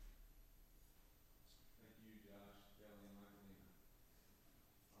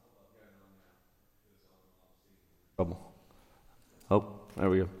Oh, there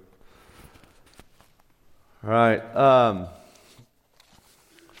we go. All right.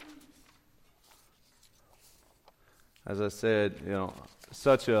 As I said,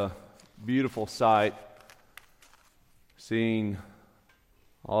 such a beautiful sight seeing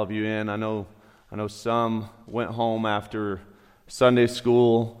all of you in. I know some went home after Sunday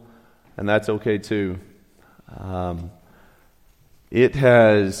school, and that's okay too. It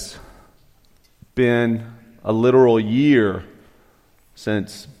has been a literal year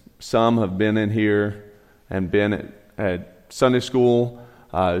since some have been in here and been at Sunday school.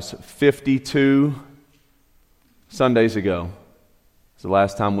 It was 52 Sundays ago. It's the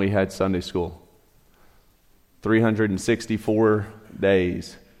last time we had Sunday school. 364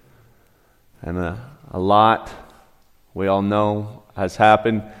 days. And a lot, we all know, has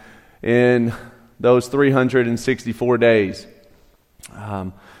happened in those 364 days.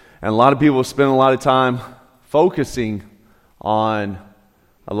 And a lot of people spend a lot of time focusing on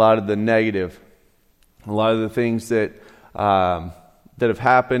a lot of the negative, a lot of the things that have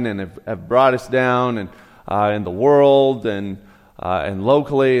happened and have brought us down, and in the world and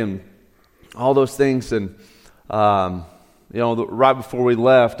locally, and all those things. And right before we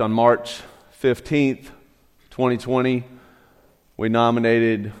left on March 15th, 2020, we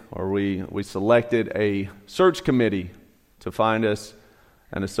nominated, or we selected a search committee to find us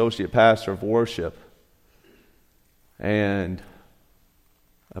an associate pastor of worship. And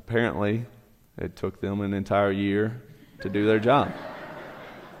apparently, it took them an entire year to do their job.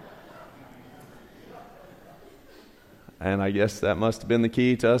 And I guess that must have been the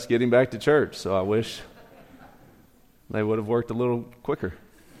key to us getting back to church. So I wish they would have worked a little quicker.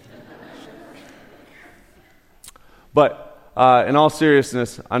 But in all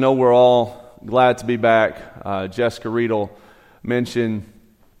seriousness, I know we're all glad to be back. Jessica Riedel mentioned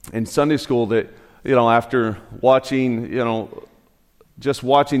in Sunday school that, after watching, just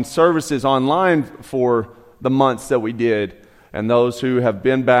watching services online for the months that we did, and those who have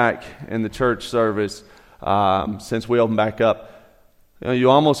been back in the church service since we opened back up, you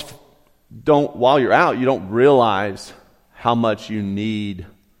almost don't, while you're out, you don't realize how much you need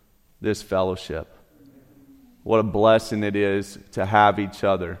this fellowship. What a blessing it is to have each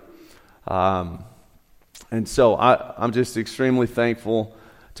other. And so I'm just extremely thankful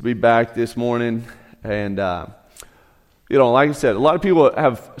to be back this morning. And, like I said, a lot of people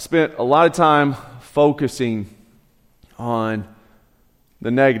have spent a lot of time focusing on the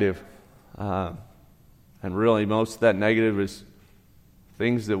negative. And really, most of that negative is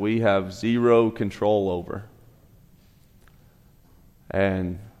things that we have zero control over.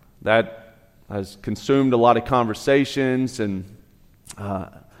 And that has consumed a lot of conversations and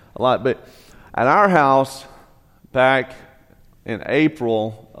a lot. But at our house, back in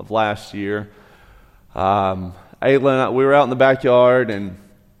April of last year, Ayla and I, we were out in the backyard, and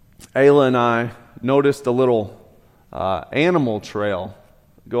Ayla and I noticed a little animal trail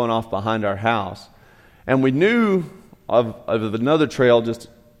going off behind our house. And we knew of another trail just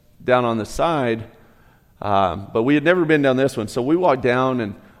down on the side, but we had never been down this one. So we walked down,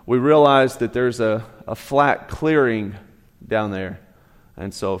 and we realized that there's a flat clearing down there.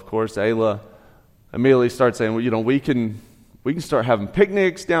 And so, of course, Ayla immediately starts saying, well, we can start having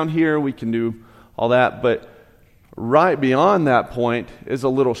picnics down here. We can do all that. But right beyond that point is a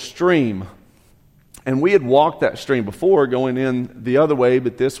little stream. And we had walked that stream before, going in the other way,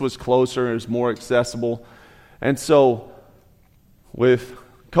 but this was closer, it was more accessible. And so, with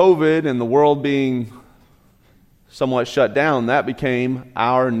COVID and the world being somewhat shut down, that became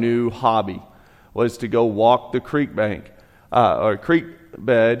our new hobby, was to go walk the creek bank, or creek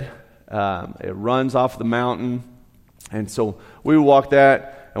bed. It runs off the mountain. And so we walked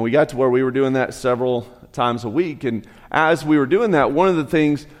that, and we got to where we were doing that several times a week. And as we were doing that, one of the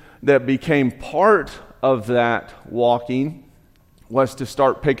things that became part of that walking was to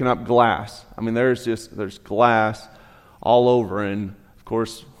start picking up glass. I mean, there's glass all over, and of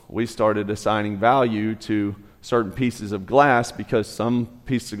course we started assigning value to certain pieces of glass because some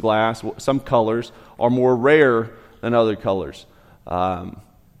pieces of glass, some colors are more rare than other colors. But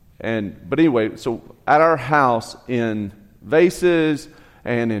anyway, so at our house, in vases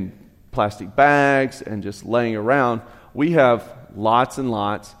and in plastic bags and just laying around, we have lots and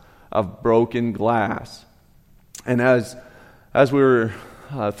lots of broken glass. And as we were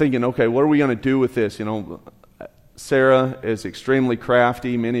thinking, okay, what are we going to do with this? Sarah is extremely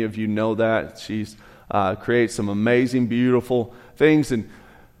crafty. Many of you know that. She's creates some amazing, beautiful things, and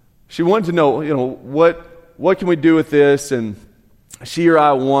she wanted to know, what can we do with this? And she or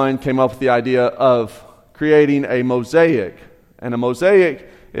I, one, came up with the idea of creating a mosaic. And a mosaic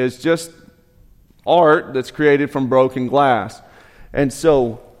is just art that's created from broken glass. And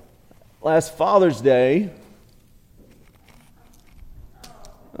so, last Father's Day,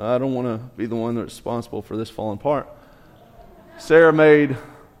 I don't want to be the one that's responsible for this falling apart. Sarah made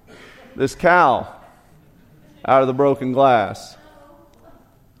this cow out of the broken glass.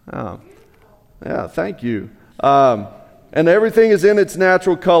 Oh, yeah, thank you. And everything is in its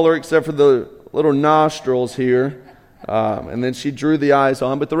natural color except for the little nostrils here. And then she drew the eyes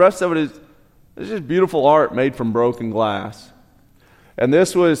on. But the rest of it is just beautiful art made from broken glass. And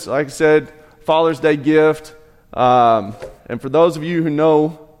this was, like I said, Father's Day gift. And for those of you who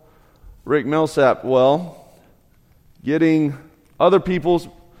know Rick Millsap well, getting other people's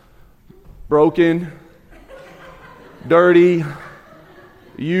broken, dirty,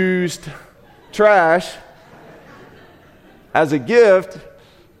 used trash as a gift,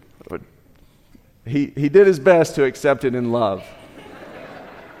 he did his best to accept it in love.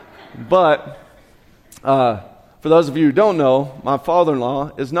 But for those of you who don't know, my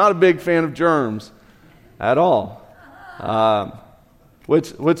father-in-law is not a big fan of germs at all,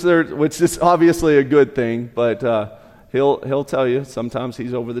 which is obviously a good thing. But he'll tell you sometimes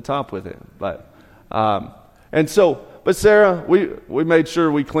he's over the top with it. But Sarah, we made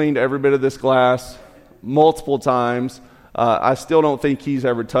sure we cleaned every bit of this glass multiple times. I still don't think he's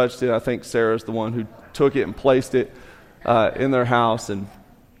ever touched it. I think Sarah's the one who took it and placed it in their house. And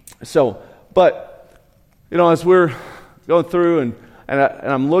so, but, as we're going through and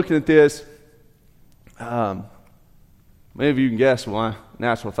I'm looking at this, many of you can guess what my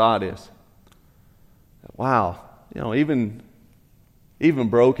natural thought is. Wow, even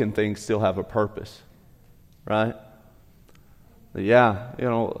broken things still have a purpose, right? Yeah,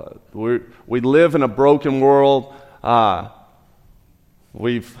 we live in a broken world.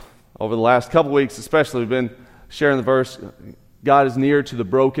 We've, over the last couple weeks especially, we've been sharing the verse, God is near to the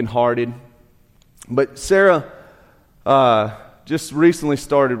brokenhearted. But Sarah just recently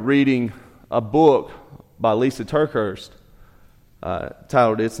started reading a book by Lisa TerKeurst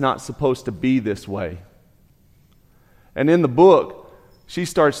titled, It's Not Supposed to Be This Way. And in the book, she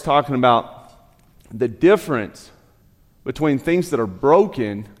starts talking about the difference between things that are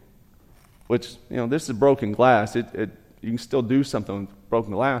broken, which, this is broken glass. You can still do something with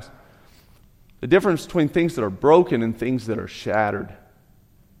broken glass. The difference between things that are broken and things that are shattered.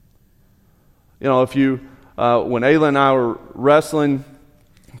 If you, when Ayla and I were wrestling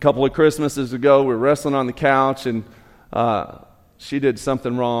a couple of Christmases ago, we were wrestling on the couch, and she did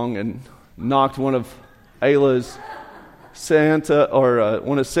something wrong and knocked one of Ayla's Santa, or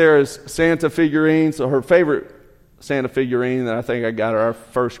one of Sarah's Santa figurines, or her favorite Santa figurine that I think I got her our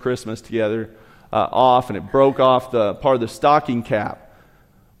first Christmas together, off, and it broke off the part of the stocking cap.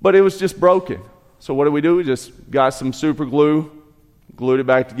 But it was just broken. So what do? We just got some super glue, glued it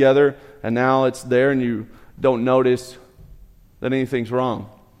back together, and now it's there and you don't notice that anything's wrong.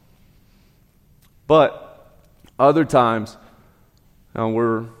 But other times,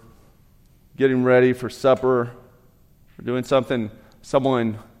 we're getting ready for supper, we're doing something,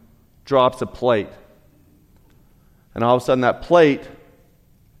 someone drops a plate. And all of a sudden that plate,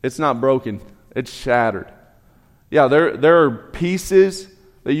 it's not broken, it's shattered. Yeah, there are pieces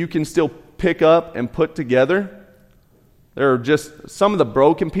that you can still pick up and put together. There are just some of the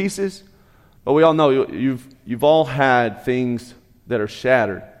broken pieces, but we all know you've all had things that are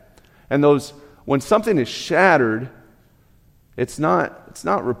shattered. And those, when something is shattered, it's not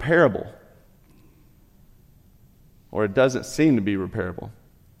repairable. Or it doesn't seem to be repairable.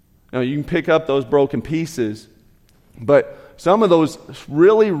 You can pick up those broken pieces, but some of those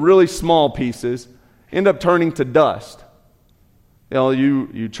really, really small pieces end up turning to dust.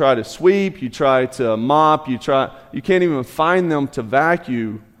 You try to sweep, you try to mop, you can't even find them to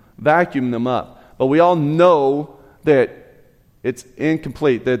vacuum them up. But we all know that it's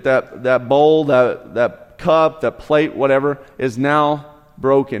incomplete, that bowl, that cup, that plate, whatever, is now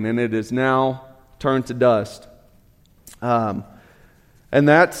broken, and it is now turned to dust. And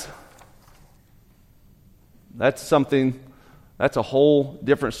that's something, that's a whole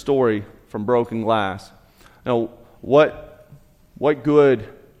different story from broken glass. What good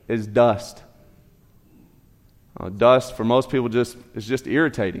is dust? Dust for most people is just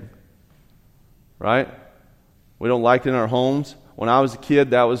irritating, right? We don't like it in our homes. When I was a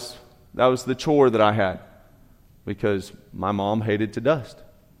kid, that was the chore that I had because my mom hated to dust.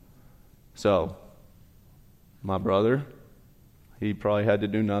 So my brother, he probably had to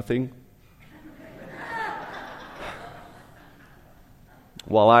do nothing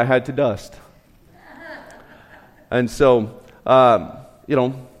while I had to dust. And so, but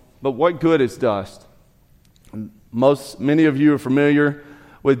what good is dust? Many of you are familiar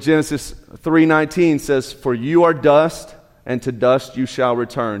with Genesis 3:19 says, "For you are dust, and to dust you shall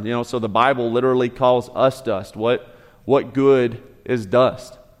return." So the Bible literally calls us dust. What good is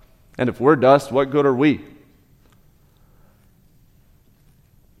dust? And if we're dust, what good are we?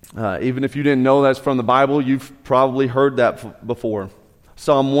 Even if you didn't know that's from the Bible, you've probably heard that before.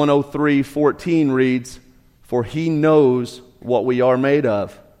 Psalm 103:14 reads, "For he knows what we are made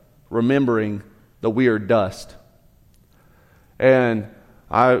of, remembering that we are dust." And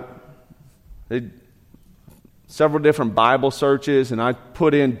I did several different Bible searches, and I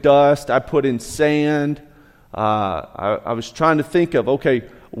put in dust, I put in sand. I was trying to think of, okay,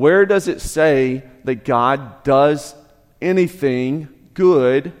 where does it say that God does anything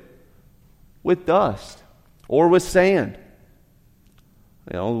good with dust or with sand?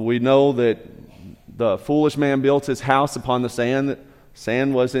 We know that the foolish man built his house upon the sand. That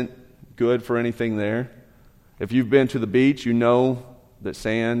sand wasn't good for anything there. If you've been to the beach, you know that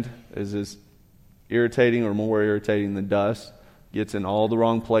sand is as irritating or more irritating than dust. Gets in all the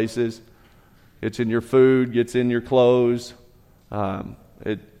wrong places. Gets in your food, gets in your clothes.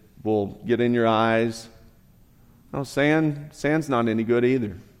 It will get in your eyes. No, sand's not any good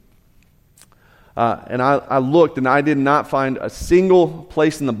either. And I looked, and I did not find a single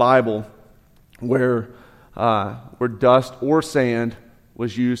place in the Bible where dust or sand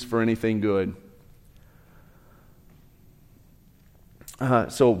was used for anything good.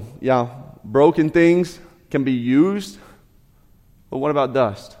 Broken things can be used, but what about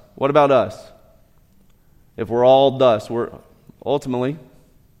dust? What about us? If we're all dust, ultimately,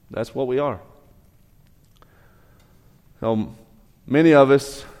 that's what we are. So many of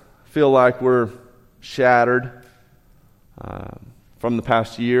us feel like we're shattered from the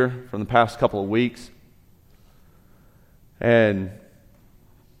past year, from the past couple of weeks. And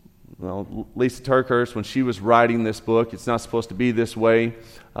Lisa TerKeurst, when she was writing this book, it's not supposed to be this way.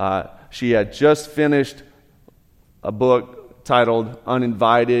 She had just finished a book titled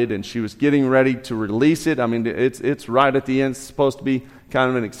Uninvited, and she was getting ready to release it. I mean, it's right at the end. It's supposed to be kind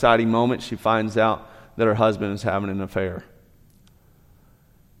of an exciting moment. She finds out that her husband is having an affair.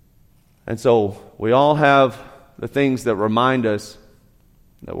 And so we all have the things that remind us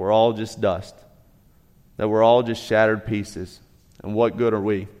that we're all just dust, that we're all just shattered pieces. And what good are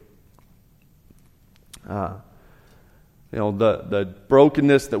we? The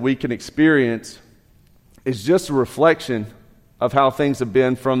brokenness that we can experience is just a reflection of how things have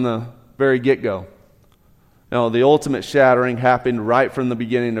been from the very get-go. The ultimate shattering happened right from the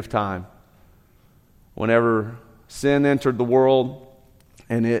beginning of time. Whenever sin entered the world,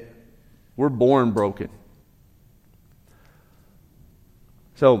 and we're born broken.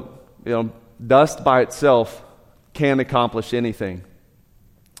 So, dust by itself can't accomplish anything.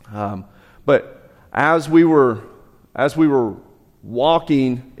 But as we were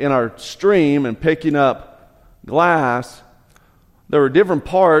walking in our stream and picking up glass, there were different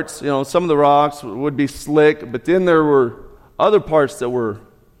parts. Some of the rocks would be slick, but then there were other parts that were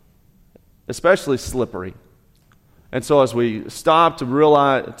especially slippery. And so as we stopped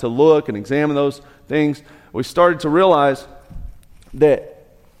to look and examine those things, we started to realize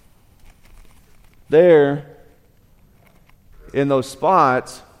that there, in those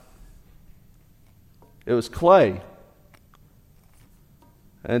spots, it was clay.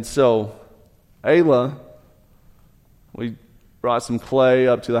 And so Ayla, we brought some clay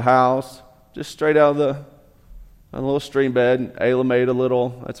up to the house, just straight out of a little stream bed. Ayla made a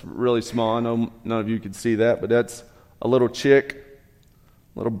little, that's really small. I know none of you can see that, but that's a little chick,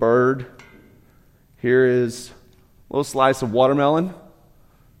 little bird. Here is a little slice of watermelon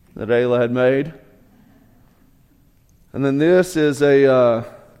that Ayla had made. And then this is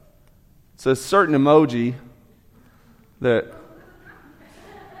it's a certain emoji that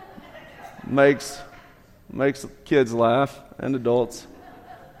makes kids laugh and adults.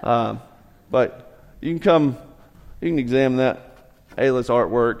 But you can examine that Ayla's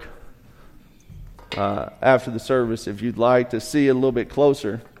artwork after the service if you'd like to see it a little bit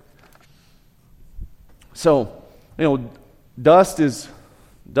closer. So, dust is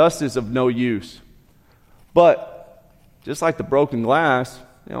of no use. But just like the broken glass,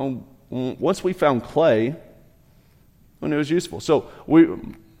 once we found clay, when it was useful. So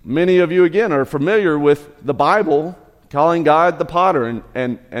many of you again are familiar with the Bible calling God the potter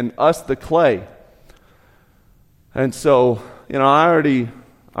and us the clay. And so, I already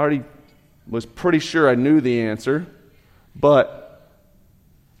was pretty sure I knew the answer, but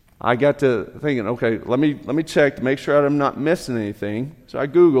I got to thinking, okay, let me check to make sure I'm not missing anything. So I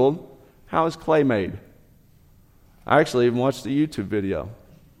Googled, how is clay made? I actually even watched a YouTube video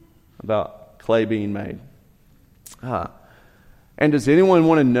about clay being made. And does anyone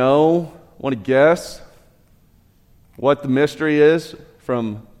want to guess what the mystery is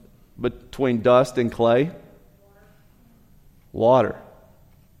from between dust and clay? Water.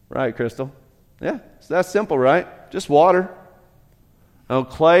 Right, Crystal? Yeah, it's that simple, right? Just water. Now,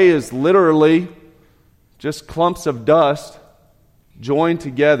 clay is literally just clumps of dust joined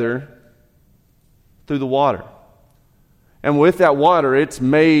together through the water. And with that water, it's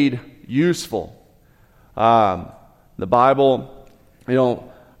made useful. The Bible,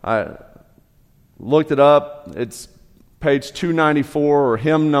 I looked it up. It's page 294 or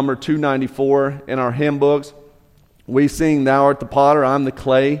hymn number 294 in our hymn books. We sing, "Thou art the potter, I'm the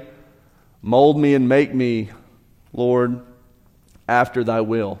clay. Mold me and make me, Lord, after thy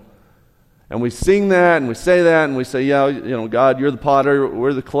will." And we sing that and we say that and we say, yeah, God, you're the potter,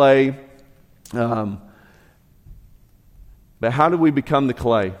 we're the clay. But how do we become the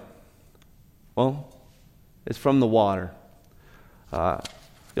clay? Well, it's from the water.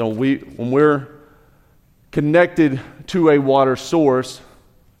 When we're connected to a water source,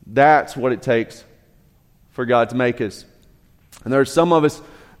 that's what it takes for God to make us. And there are some of us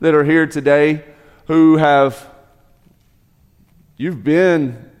that are here today who you've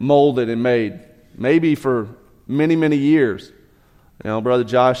been molded and made, maybe for many, many years. Brother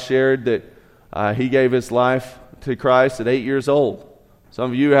Josh shared that he gave his life to Christ at 8 years old.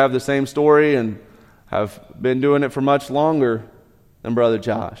 Some of you have the same story and have been doing it for much longer than Brother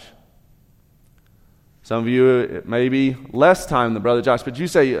Josh. Some of you, it may be less time than Brother Josh, but you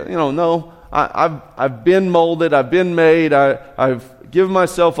say, no, I've been molded, I've been made, I've given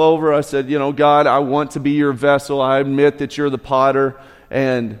myself over. I said, God, I want to be your vessel. I admit that you're the potter,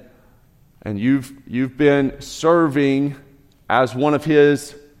 and you've been serving as one of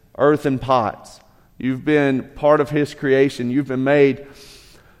his earthen pots. You've been part of his creation. You've been made.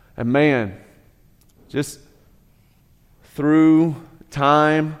 And man, just through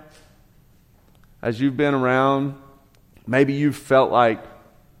time, as you've been around, maybe you've felt like,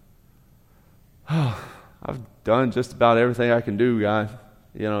 I've done just about everything I can do, God.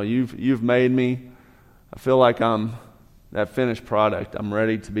 You've made me. I feel like I'm that finished product. I'm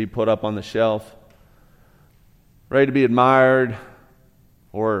ready to be put up on the shelf, ready to be admired,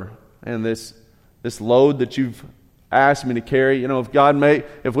 and this load that you've asked me to carry.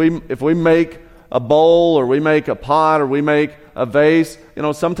 If we make a bowl or we make a pot or we make a vase,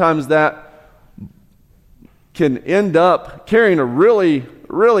 sometimes that can end up carrying a really,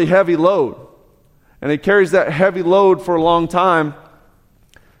 really heavy load. And it carries that heavy load for a long time.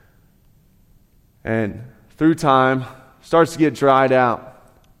 And through time, starts to get dried out.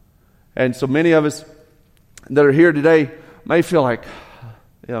 And so many of us that are here today may feel like,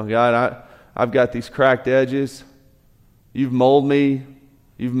 God, I've got these cracked edges. You've molded me.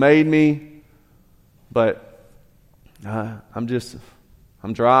 You've made me. But I'm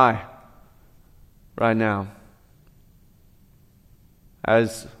dry right now.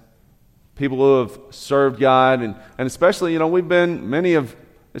 As people who have served God, and especially,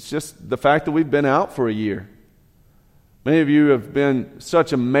 it's just the fact that we've been out for a year. Many of you have been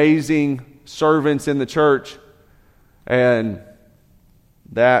such amazing servants in the church, and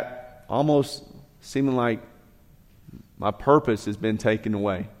that almost seeming like my purpose has been taken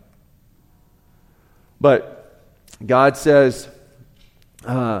away. But God says,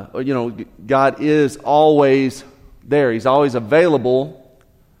 God is always there. He's always available.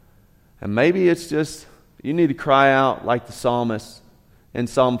 And maybe it's just you need to cry out like the psalmist in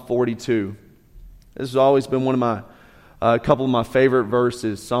Psalm 42. This has always been one of a couple of my favorite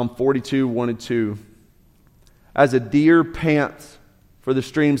verses. Psalm 42, 1 and 2. As a deer pants for the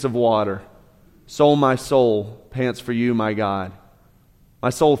streams of water, so my soul pants for you, my God.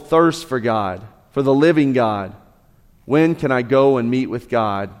 My soul thirsts for God, for the living God. When can I go and meet with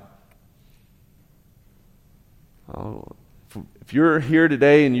God? If you're here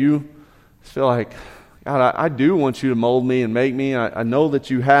today and you feel like, God, I do want you to mold me and make me. I know that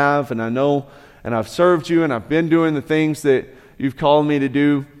you have, and I know, and I've served you, and I've been doing the things that you've called me to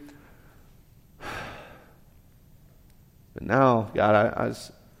do. But now, God, I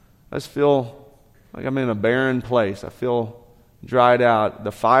just feel like I'm in a barren place. I feel dried out.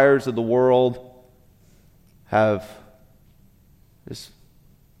 The fires of the world have just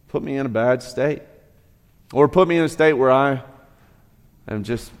put me in a bad state. Or put me in a state where I am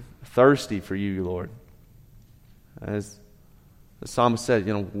just thirsty for you, Lord. As the psalmist said,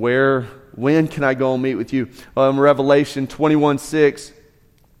 when can I go and meet with you? Well, in Revelation 21:6,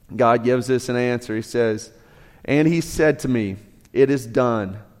 God gives us an answer. He says, "And he said to me, it is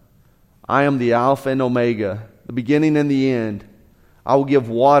done. I am the Alpha and Omega, the beginning and the end. I will give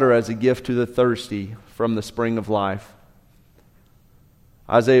water as a gift to the thirsty from the spring of life."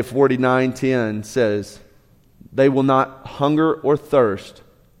 Isaiah 49:10 says, "They will not hunger or thirst.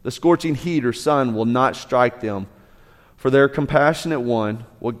 The scorching heat or sun will not strike them, for their compassionate one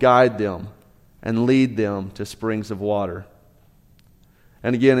will guide them and lead them to springs of water."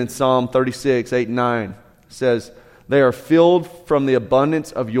 And again in Psalm 36:8-9 says, "They are filled from the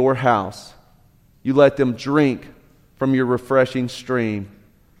abundance of your house. You let them drink from your refreshing stream,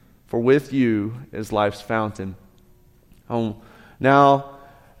 for with you is life's fountain." Now,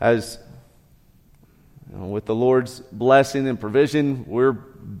 as with the Lord's blessing and provision, we're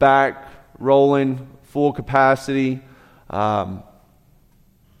back rolling full capacity. I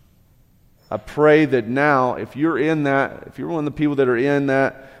pray that now, if you're one of the people that are in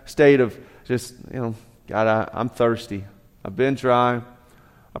that state of just, God, I'm thirsty, I've been dry,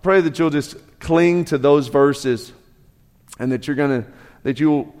 I pray that you'll just cling to those verses, and that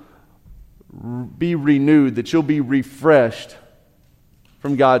you'll be renewed, that you'll be refreshed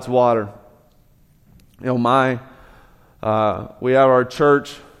from God's water. We have our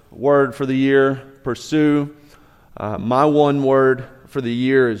church word for the year, pursue. My one word for the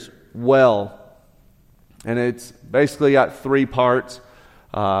year is well. And it's basically got three parts.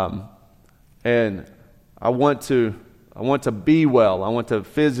 And I want to be well. I want to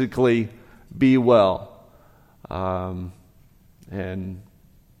physically be well. And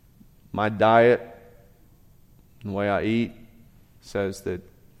my diet and the way I eat says that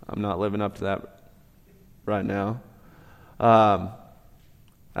I'm not living up to that right now. I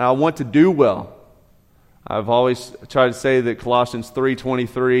want to do well. I've always tried to say that Colossians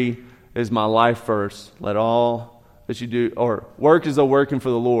 3:23 is my life verse. Let all that you do, or work as though working for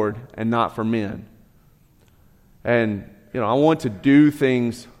the Lord and not for men. And, I want to do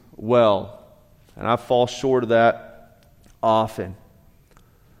things well. And I fall short of that often.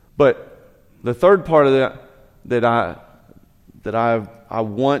 But the third part of that I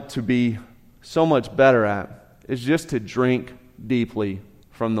want to be so much better at is just to drink deeply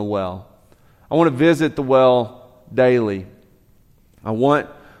from the well. I want to visit the well daily. I want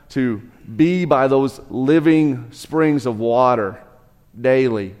to be by those living springs of water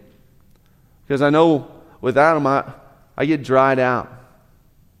daily. Because I know without them, I get dried out.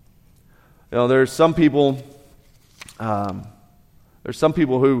 There's some people who,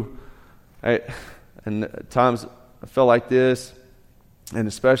 and at times I feel like this, and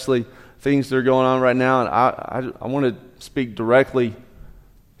especially things that are going on right now, and I want to speak directly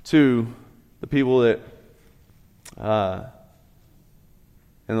to the people that,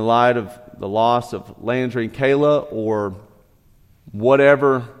 in the light of the loss of Landry and Kayla, or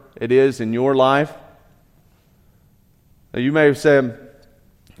whatever it is in your life, you may have said,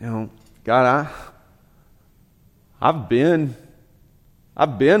 God, I've been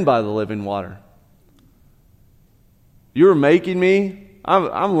by the living water. You're making me. I'm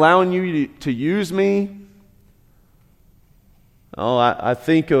allowing you to use me. I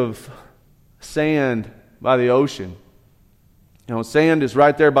think of sand by the ocean. Sand is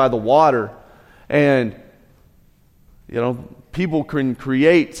right there by the water, and people can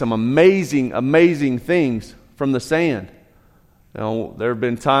create some amazing things from the sand. There have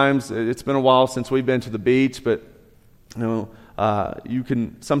been times, it's been a while since we've been to the beach, but you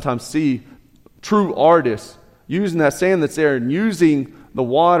can sometimes see true artists using that sand that's there and using the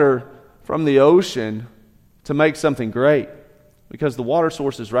water from the ocean to make something great, because the water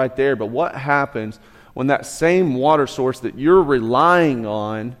source is right there. But what happens when that same water source that you're relying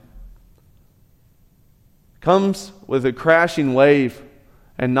on comes with a crashing wave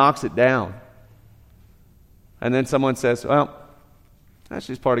and knocks it down? And then someone says, well, that's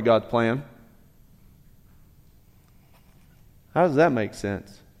just part of God's plan. How does that make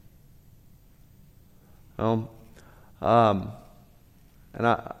sense? And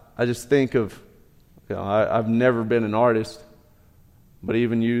I just think of, I've never been an artist, but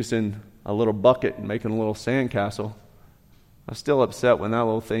even using a little bucket and making a little sandcastle, I'm still upset when that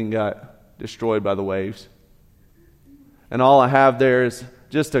little thing got destroyed by the waves. And all I have there is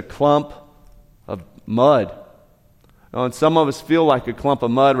just a clump of mud. And some of us feel like a clump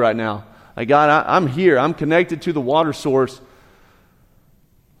of mud right now. Like, God, I'm here. I'm connected to the water source,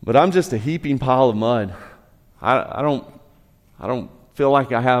 but I'm just a heaping pile of mud. I don't feel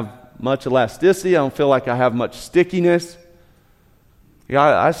like I have much elasticity. I don't feel like I have much stickiness.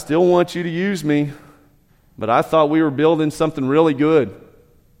 God, I still want you to use me, but I thought we were building something really good.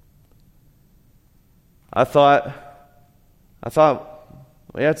 I thought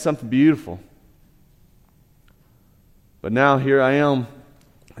we had something beautiful. But now here I am,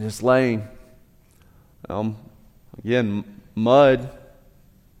 just laying. Again, mud,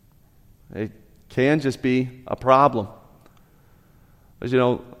 it can just be a problem.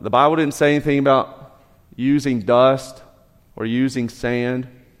 Because, the Bible didn't say anything about using dust or using sand.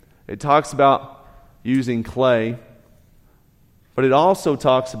 It talks about using clay. But it also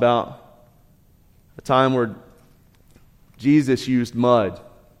talks about a time where Jesus used mud.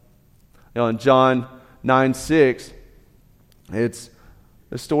 In John 9:6, it's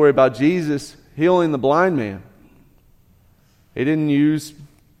a story about Jesus healing the blind man. He didn't use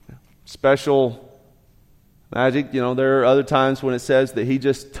special magic. There are other times when it says that he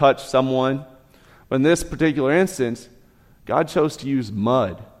just touched someone. But in this particular instance, God chose to use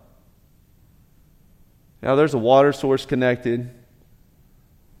mud. Now, there's a water source connected,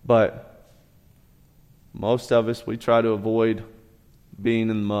 but most of us, we try to avoid being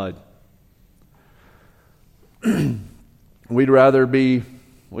in mud. We'd rather be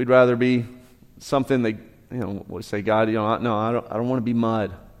something that, we say, God, no, I don't want to be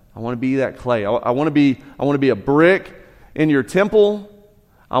mud. I want to be that clay. I want to be a brick in your temple.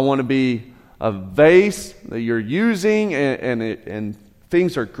 I want to be a vase that you're using, and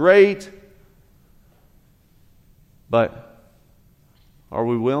things are great. But are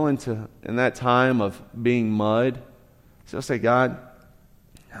we willing to, in that time of being mud, still say, God,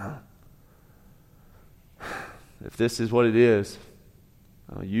 if this is what it is,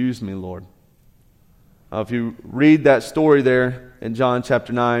 use me, Lord. If you read that story there in John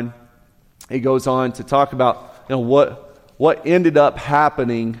chapter 9, it goes on to talk about what ended up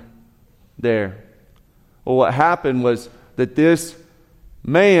happening there. Well, what happened was that this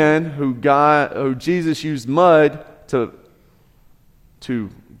man who Jesus used mud to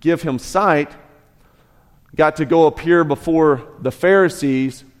give him sight got to go appear before the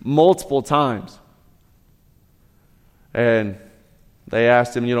Pharisees multiple times. And they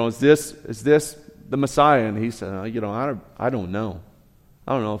asked him, is this the Messiah? And he said, I don't know.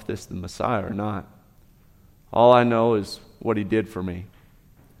 I don't know if this is the Messiah or not. All I know is what he did for me.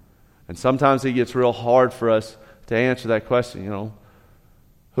 And sometimes it gets real hard for us to answer that question,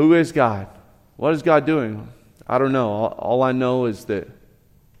 Who is God? What is God doing? I don't know. All I know is that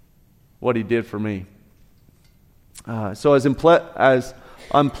what he did for me. So as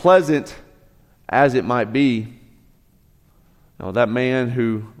unpleasant as it might be, that man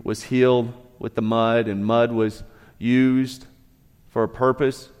who was healed with the mud, and mud was used for a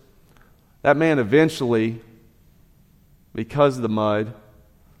purpose, that man eventually, because of the mud,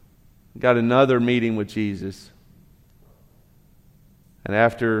 got another meeting with Jesus. And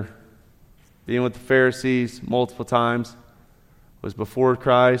after being with the Pharisees multiple times, was before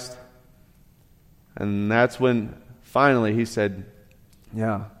Christ, and that's when finally he said,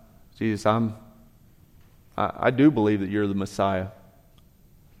 yeah, Jesus, I do believe that you're the Messiah.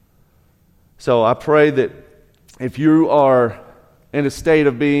 So I pray that if you are in a state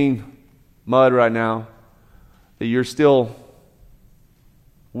of being mud right now, that you're still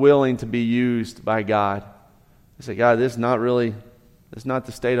willing to be used by God. You say, God, this is not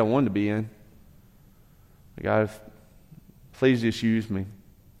the state I wanted to be in. God, please just use me.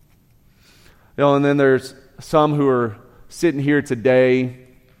 And then there's some who are sitting here today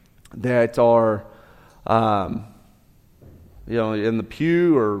that are in the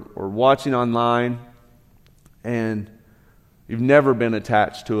pew or watching online, and you've never been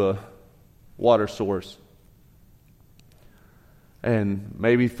attached to a water source. And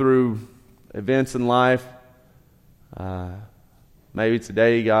maybe through events in life, maybe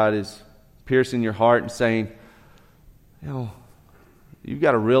today God is piercing your heart and saying, you've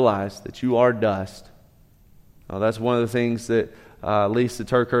got to realize that you are dust. That's one of the things that Lisa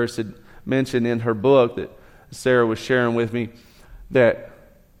Turkhurst had mentioned in her book that Sarah was sharing with me, that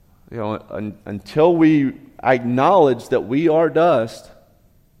until we acknowledge that we are dust,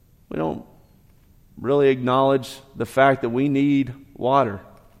 we don't really acknowledge the fact that we need water.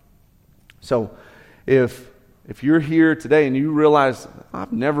 So if you're here today and you realize,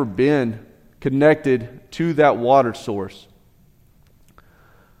 I've never been connected to that water source,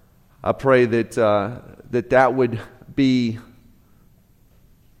 I pray that would be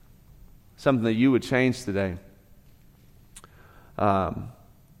something that you would change today.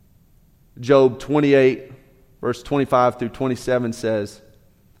 Job 28, verse 25 through 27 says,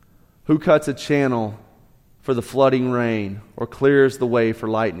 "Who cuts a channel for the flooding rain, or clears the way for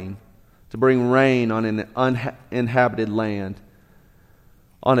lightning, to bring rain on an uninhabited land,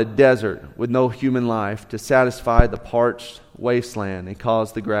 on a desert with no human life, to satisfy the parched wasteland and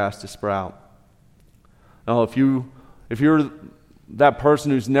cause the grass to sprout?" Now, if you're that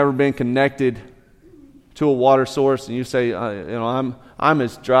person who's never been connected to a water source, and you say, I'm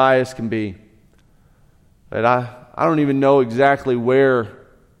as dry as can be, that I don't even know exactly where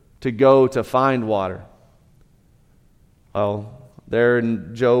to go to find water. Well, there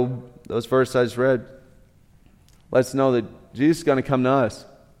in Job, those verses I just read, lets us know that Jesus is going to come to us.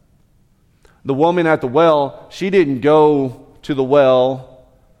 The woman at the well, she didn't go to the well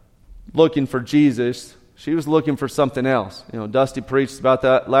looking for Jesus. She was looking for something else. Dusty preached about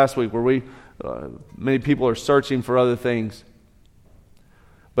that last week, where many people are searching for other things.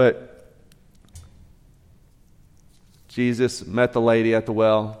 But Jesus met the lady at the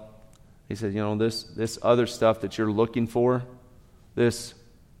well. He said, this other stuff that you're looking for, this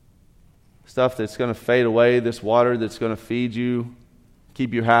stuff that's going to fade away, this water that's going to feed you,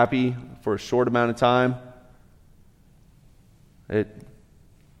 keep you happy for a short amount of time,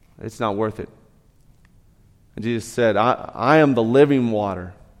 it's not worth it. And Jesus said, I am the living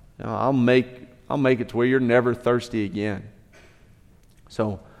water. I'll make it to where you're never thirsty again.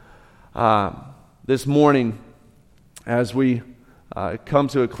 So this morning, as we come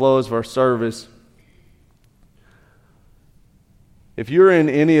to a close of our service, if you're in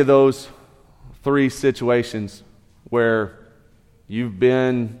any of those three situations where you've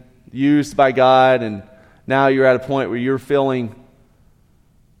been used by God and now you're at a point where you're feeling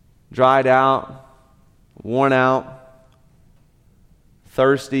dried out, worn out,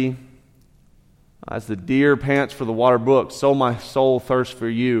 thirsty, as the deer pants for the water brook, so my soul thirsts for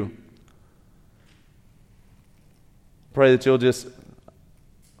you. Pray that you'll just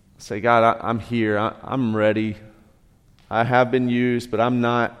say, God, I'm here. I'm ready. I have been used, but I'm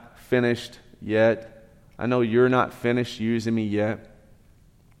not finished yet. I know you're not finished using me yet.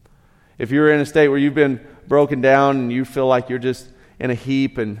 If you're in a state where you've been broken down and you feel like you're just in a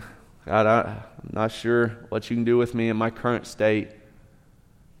heap and, God, I'm not sure what you can do with me in my current state,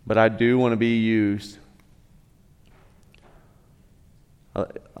 but I do want to be used.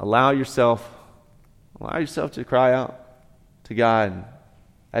 Allow yourself to cry out to God and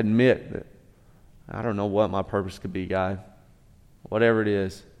admit that I don't know what my purpose could be, God. Whatever it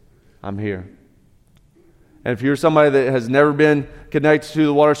is, I'm here. And if you're somebody that has never been connected to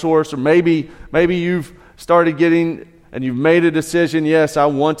the water source, or maybe you've started getting and you've made a decision, yes, I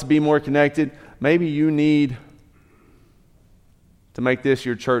want to be more connected, maybe you need to make this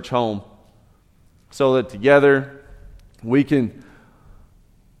your church home so that together we can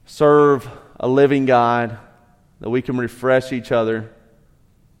serve a living God, that we can refresh each other in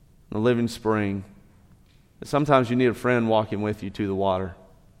the living spring. Sometimes you need a friend walking with you to the water,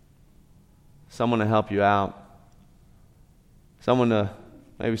 someone to help you out, someone to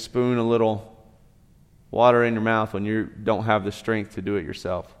maybe spoon a little water in your mouth when you don't have the strength to do it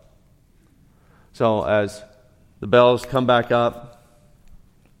yourself. So as the bells come back up,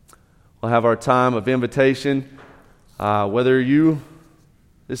 we'll have our time of invitation. Whether you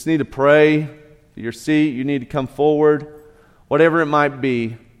just need to pray for your seat, you need to come forward, whatever it might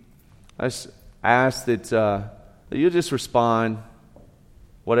be, I just ask that you just respond,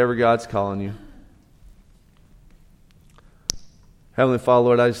 whatever God's calling you. Heavenly Father,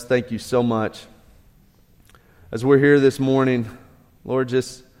 Lord, I just thank you so much. As we're here this morning, Lord,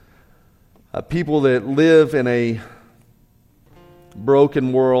 just people that live in a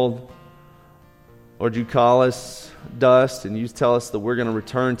broken world, Lord, you call us dust, and you tell us that we're going to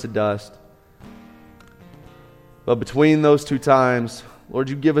return to dust. But between those two times, Lord,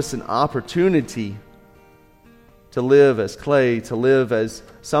 you give us an opportunity to live as clay, to live as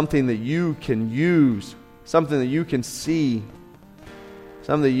something that you can use, something that you can see,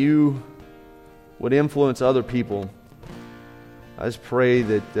 something that you would influence other people. I just pray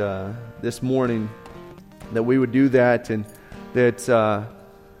that this morning that we would do that, and that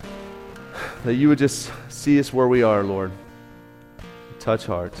you would just see us where we are, Lord. Touch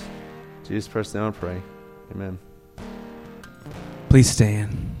hearts. Jesus, press down and pray. Amen. Please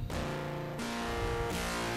stand.